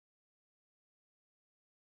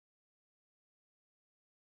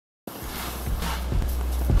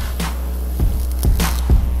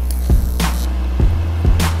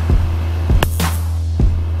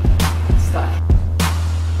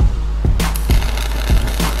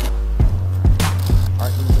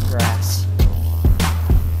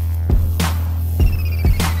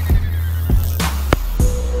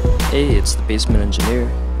Basement Engineer,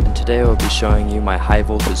 and today I will be showing you my high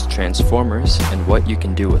voltage transformers and what you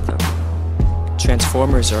can do with them.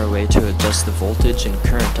 Transformers are a way to adjust the voltage and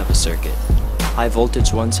current of a circuit. High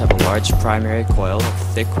voltage ones have a large primary coil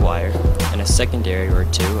of thick wire and a secondary or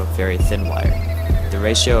two of very thin wire. The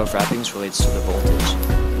ratio of wrappings relates to the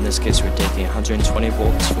voltage. In this case, we're taking 120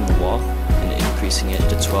 volts from the wall and increasing it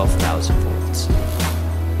to 12,000 volts.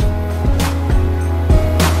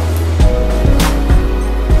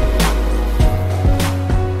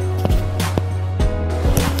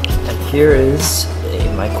 Here is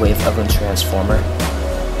a microwave oven transformer.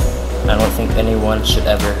 I don't think anyone should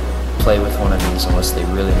ever play with one of these unless they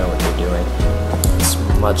really know what they're doing. It's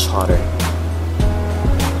much hotter.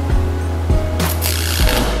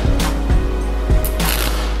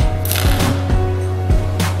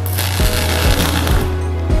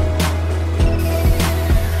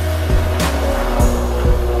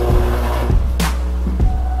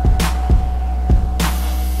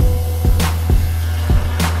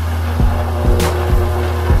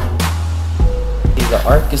 The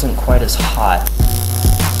arc isn't quite as hot.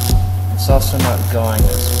 It's also not going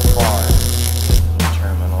as far in the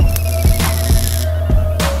terminal.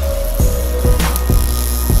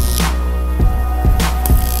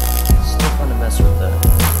 Still fun to mess with though.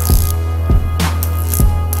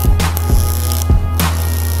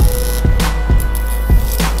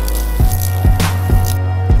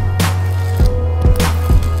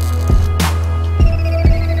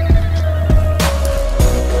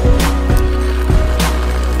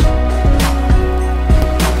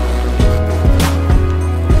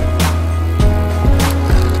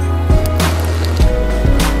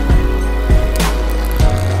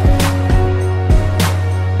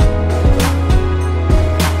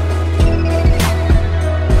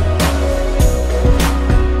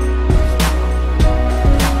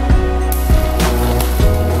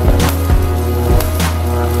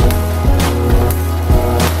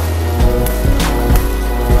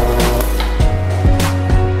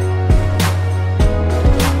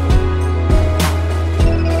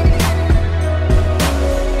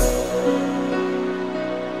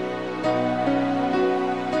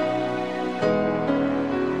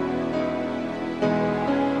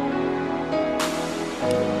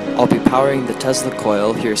 I'll be powering the Tesla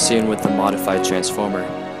Coil here soon with the modified transformer.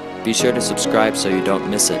 Be sure to subscribe so you don't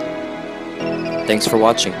miss it. Thanks for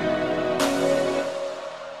watching.